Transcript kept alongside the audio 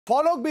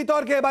ফলক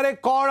বিতর্কে এবারে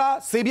কড়া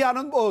সিবি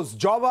আনন্দ বোস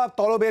জবাব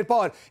তলবের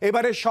পর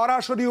এবারে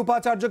সরাসরি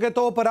উপাচার্যকে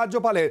তোপ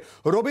রাজ্যপালের।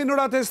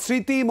 রবীন্দ্রনাথের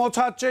স্মৃতি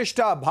মোছার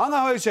চেষ্টা ভাঙা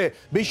হয়েছে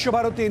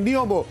বিশ্বভারতীর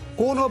নিয়মও,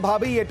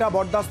 কোনোভাবেই এটা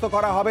বরদাস্ত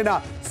করা হবে না,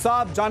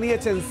 সাফ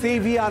জানিয়েছেন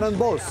CB Ananda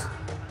Bose.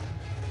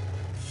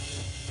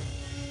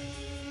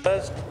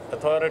 First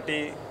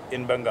authority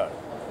in Bengal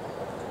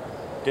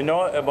to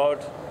know about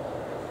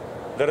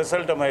the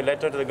result of my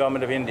letter to the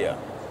government of India.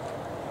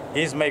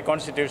 He is my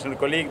constitutional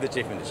colleague, the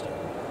Chief Minister.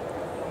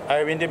 I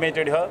have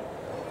intimated her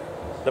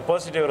the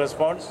positive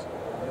response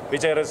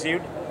which I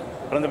received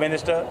from the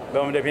Minister,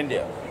 Government of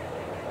India.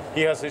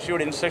 He has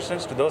issued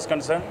instructions to those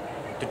concerned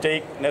to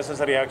take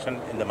necessary action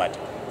in the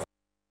matter.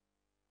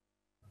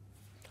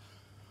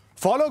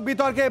 ফলক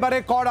বিতর্কে এবারে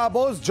কড়া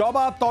বোস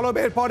জবাব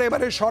তলবের পরে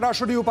এবারে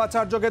সরাসরি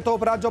উপাচার্যকে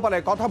তোপ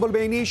রাজ্যপালের। কথা বলবে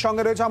এই নিয়ে,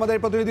 সঙ্গে রয়েছে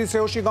আমাদের প্রতিনিধি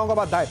শ্রেয়সী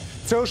গঙ্গোপাধ্যায়।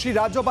 শ্রেয়সী,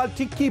 রাজ্যপাল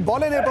ঠিক কি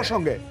বলেন এ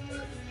প্রসঙ্গে?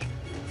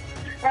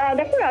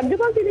 দেখো,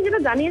 রাজ্যপাল তিনি যেটা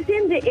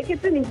জানিয়েছেন যে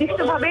এক্ষেত্রে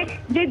নির্দিষ্টভাবে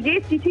যে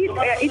চিঠি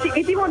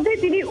ইতিমধ্যে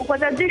তিনি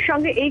উপাচার্যের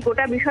সঙ্গে এই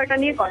গোটা বিষয়টা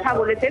নিয়ে কথা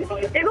বলেছেন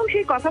এবং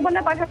সেই কথা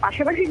বলার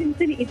পাশাপাশি কিন্তু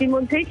তিনি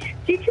ইতিমধ্যেই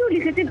চিঠিও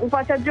লিখেছেন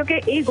উপাচার্যকে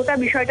এই গোটা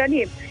বিষয়টা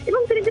নিয়ে।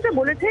 এবং তিনি যেটা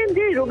বলেছেন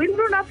যে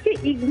রবীন্দ্রনাথকে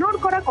ইগনোর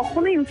করা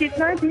কখনোই উচিত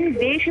নয়। তিনি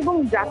দেশ এবং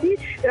জাতির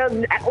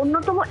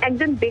অন্যতম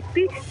একজন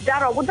ব্যক্তি,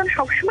 যার অবদান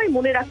সবসময়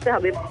মনে রাখতে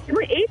হবে।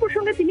 এবং এই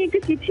প্রসঙ্গে তিনি একটি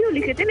চিঠিও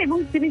লিখেছেন এবং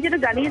তিনি যেটা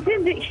জানিয়েছেন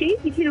যে সেই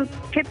চিঠির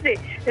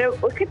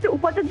ক্ষেত্রে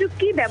উপাচার্য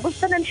কি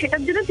ব্যবস্থা নেন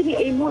সেটার জন্য তিনি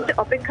এই মুহূর্তে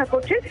অপেক্ষা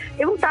করছেন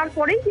এবং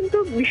তারপরেই কিন্তু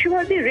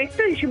বিশ্বভারতীর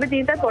রেক্টর হিসেবে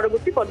তিনি তার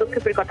পরবর্তী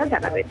পদক্ষেপের কথা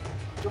জানাবেন।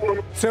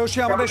 শ্রেয়সী,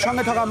 আমাদের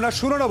সঙ্গে থাকা, আমরা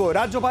শুনে নেব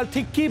রাজ্যপাল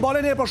ঠিক কি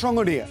বলেন এই প্রসঙ্গ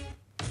নিয়ে।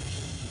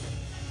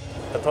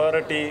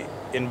 Authority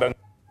in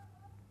Bengal,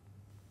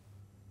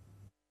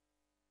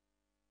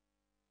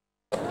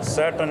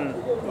 certain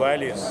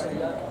values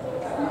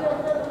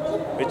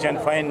which can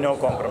find no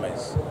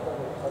compromise,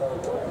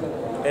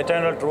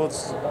 eternal truths,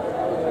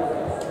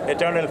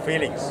 eternal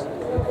feelings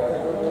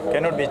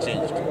cannot be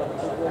changed.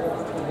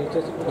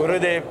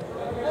 Gurudev,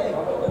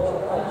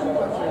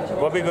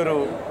 Gopi Guru,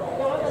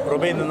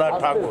 Rabindranath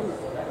Tagore,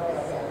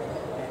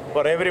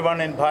 for everyone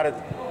in Bharat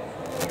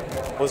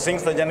who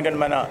sings the Jan Gan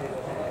Mana,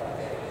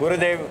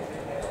 Gurudev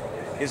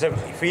is a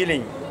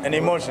feeling, an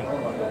emotion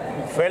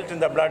felt in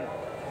the blood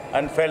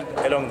and felt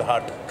along the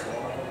heart.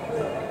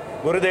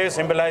 Gurudev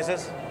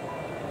symbolizes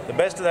the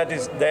best that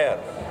is there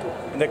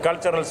in the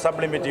cultural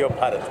sublimity of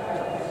Bharat.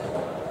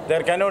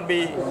 There cannot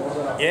be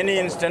any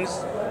instance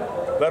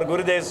where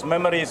Gurudev's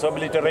memory is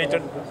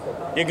obliterated,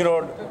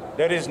 ignored.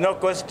 There is no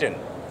question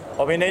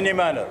of in any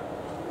manner,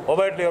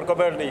 overtly or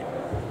covertly,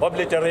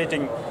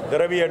 obliterating the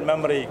revered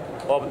memory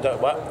of the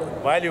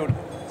valued,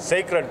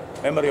 sacred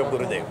memory of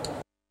Gurudev.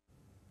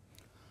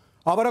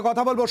 আবারও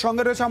কথা বলবো,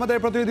 সঙ্গে রয়েছে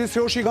আমাদের প্রতিনিধি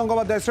শ্রেয়সী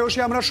গঙ্গোপাধ্যায়। শ্রেয়সী,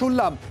 আমরা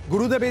শুনলাম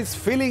গুরুদেব ইজ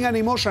ফিলিং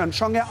অ্যান্ড ইমোশন,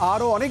 সঙ্গে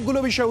আরো অনেকগুলো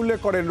বিষয় উল্লেখ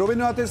করেন।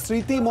 রবীন্দ্রনাথের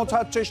স্মৃতি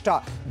মোছার চেষ্টা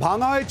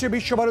ভাঙা হয়েছে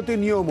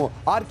বিশ্বভারতীর নিয়মও,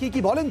 আর কি কি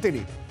বলেন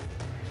তিনি?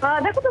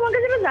 দেখো, তোমাকে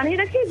যেটা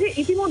জানিয়ে রাখি যে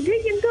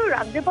ইতিমধ্যেই কিন্তু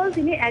রাজ্যপাল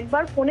তিনি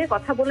একবার ফোনে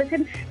কথা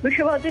বলেছেন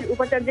বিশ্বভারতীর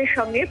উপাচার্যের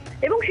সঙ্গে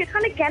এবং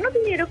সেখানে কেন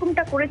তিনি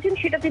এরকমটা করেছেন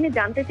সেটা তিনি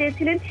জানতে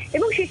চেয়েছিলেন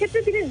এবং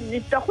সেক্ষেত্রে তিনি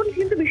তখন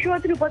কিন্তু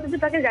বিশ্বভারতীর উপাচার্য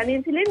তাকে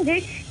জানিয়েছিলেন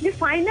যে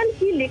ফাইনাল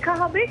কি লেখা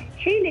হবে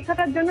সেই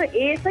লেখাটার জন্য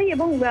এএসআই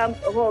এবং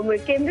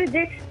কেন্দ্রের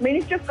যে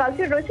মিনিস্ট্রি অফ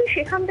কালচার রয়েছে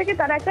সেখান থেকে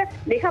তারা একটা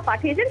লেখা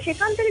পাঠিয়েছেন।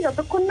 সেখান থেকে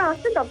যতক্ষণ না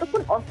আসছে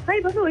ততক্ষণ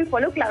অস্থায়ীভাবে ওই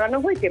ফলক লাগানো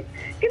হয়েছে।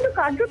 কিন্তু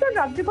কার্যত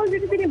রাজ্যপাল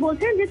যেটা তিনি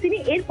বলছেন যে তিনি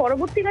এর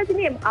পরবর্তীকালে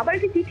তিনি আবার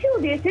একটি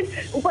চিঠিও দিয়েছেন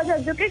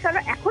উপাচার্যকে, কারণ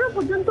এখনো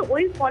পর্যন্ত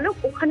ওই ফলক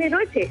ওখানে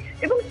রয়েছে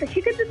এবং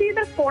সেক্ষেত্রে তিনি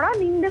তার কড়া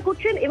নিন্দা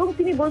করছেন এবং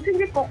তিনি বলছেন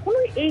যে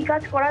কখনোই এই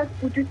কাজ করা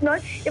উচিত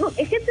নয়। এবং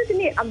এক্ষেত্রে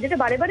তিনি যেটা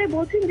বারে বারে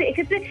বলছেন যে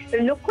এক্ষেত্রে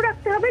লক্ষ্য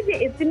রাখতে হবে যে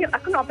তিনি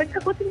এখন অপেক্ষা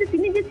করছেন যে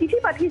তিনি যে চিঠি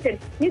পাঠিয়েছেন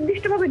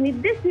নির্দিষ্টভাবে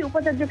নির্দেশ দিয়ে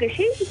উপাচার্যকে,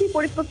 সেই চিঠির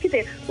পরিপ্রেক্ষিতে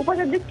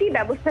উপাচার্য কি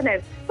ব্যবস্থা নেন।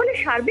 ফলে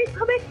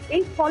সার্বিকভাবে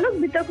এই ফলক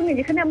বিতর্ক নিয়ে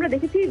যেখানে আমরা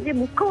দেখেছি যে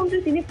মুখ্যমন্ত্রী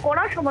তিনি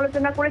কড়া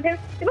সমালোচনা করেছেন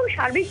এবং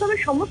সার্বিকভাবে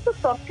সমস্ত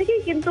স্তর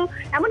থেকেই কিন্তু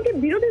এমনকি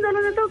বিরোধী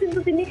দলনেতাও কিন্তু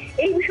তিনি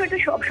এই বিষয়টা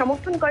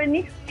সমর্থন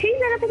করেননি, সেই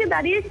জায়গা থেকে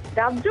দাঁড়িয়ে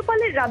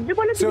রাজ্যপালের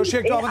শ্রেয়সী,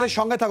 একটু আমাদের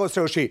সঙ্গে থাকো।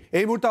 শ্রেয়সী,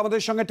 এই মুহূর্তে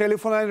আমাদের সঙ্গে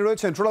টেলিফোন লাইনে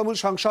রয়েছেন তৃণমূল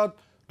সাংসদ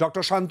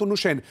ডক্টর শান্তনু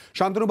সেন।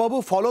 শান্তনুবাবু,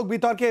 ফলক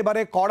বিতর্কে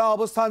এবারে কড়া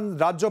অবস্থান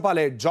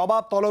রাজ্যপালের,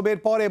 জবাব তলবের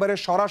পর এবারে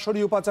সরাসরি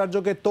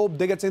উপাচার্যকে তোপ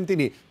দেখেছেন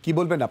তিনি, কি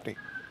বলবেন আপনি?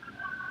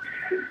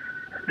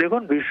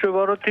 দেখুন,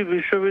 বিশ্বভারতী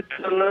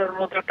বিশ্ববিদ্যালয়ের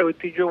মতো একটা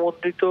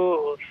ঐতিহ্যমণ্ডিত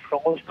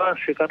সংস্থা,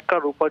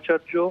 সেখানকার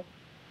উপাচার্য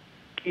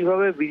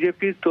কিভাবে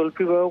বিজেপির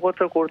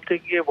তল্পিবাহকতা করতে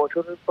গিয়ে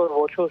বছরের পর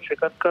বছর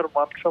সেখানকার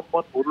মান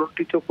সম্মান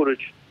ভুলুণ্ঠিত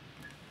করেছে,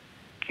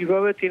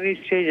 কিভাবে তিনি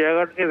সেই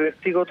জায়গাটাকে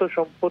ব্যক্তিগত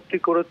সম্পত্তি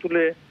করে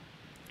তুলে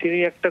তিনি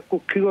একটা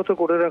কুক্ষিগত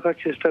করে রাখার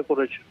চেষ্টা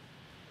করেছেন।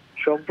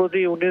 সম্প্রতি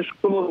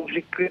ইউনেস্কো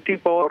স্বীকৃতি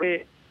পাওয়ারে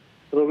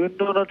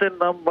রবীন্দ্রনাথের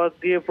নাম বাদ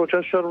দিয়ে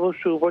প্রচার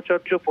সর্বস্ব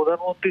উপাচার্য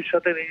প্রধানমন্ত্রীর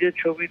সাথে নিজের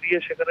ছবি দিয়ে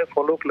সেখানে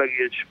ফলক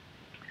লাগিয়েছে।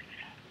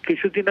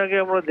 কিছুদিন আগে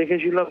আমরা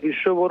দেখেছিলাম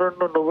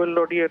বিশ্ববরেণ্য নোবেল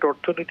লরিয়েট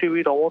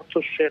অর্থনীতিবিদ অমর্ত্য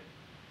সেন,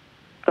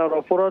 তার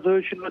অপরাধ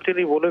হয়েছিল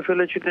তিনি বলে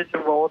ফেলেছিলেন যে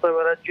মমতা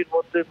ব্যানার্জির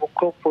মধ্যে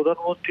মুখ্য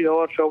প্রধানমন্ত্রী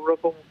হওয়ার সব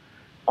রকম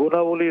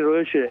গুণাবলী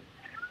রয়েছে,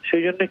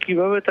 সেই জন্য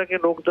কিভাবে তাকে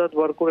নখদাঁত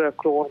বার করে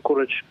আক্রমণ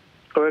করেছে।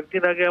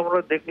 কয়েকদিন আগে আমরা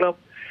দেখলাম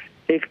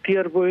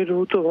এখতিয়ার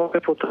বহির্ভূত ভাবে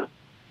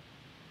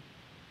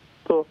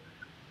তো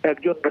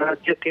একজন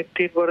রাজ্যে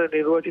তিনবারে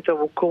নির্বাচিত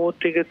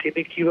মুখ্যমন্ত্রীকে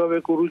তিনি কিভাবে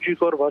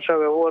কুরুচিকর ভাষা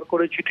ব্যবহার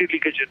করে চিঠি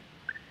লিখেছেন।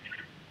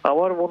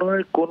 আমার মনে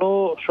হয় কোনো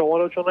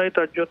সমালোচনাই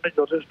তার জন্য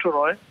যথেষ্ট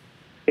নয়।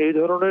 এই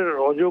ধরনের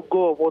অযোগ্য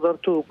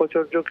অপদার্থ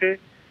উপাচার্যকে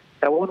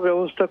এমন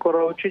ব্যবস্থা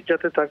করা উচিত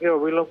যাতে তাকে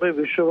অবিলম্বে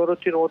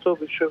বিশ্বভারতীর মতো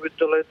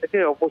বিশ্ববিদ্যালয় থেকে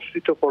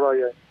অপসারিত করা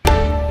যায়।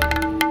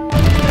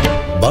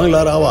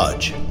 বাংলার আওয়াজ,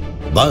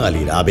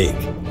 বাঙালির আবেগ,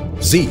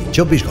 জি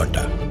 24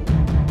 ঘন্টা।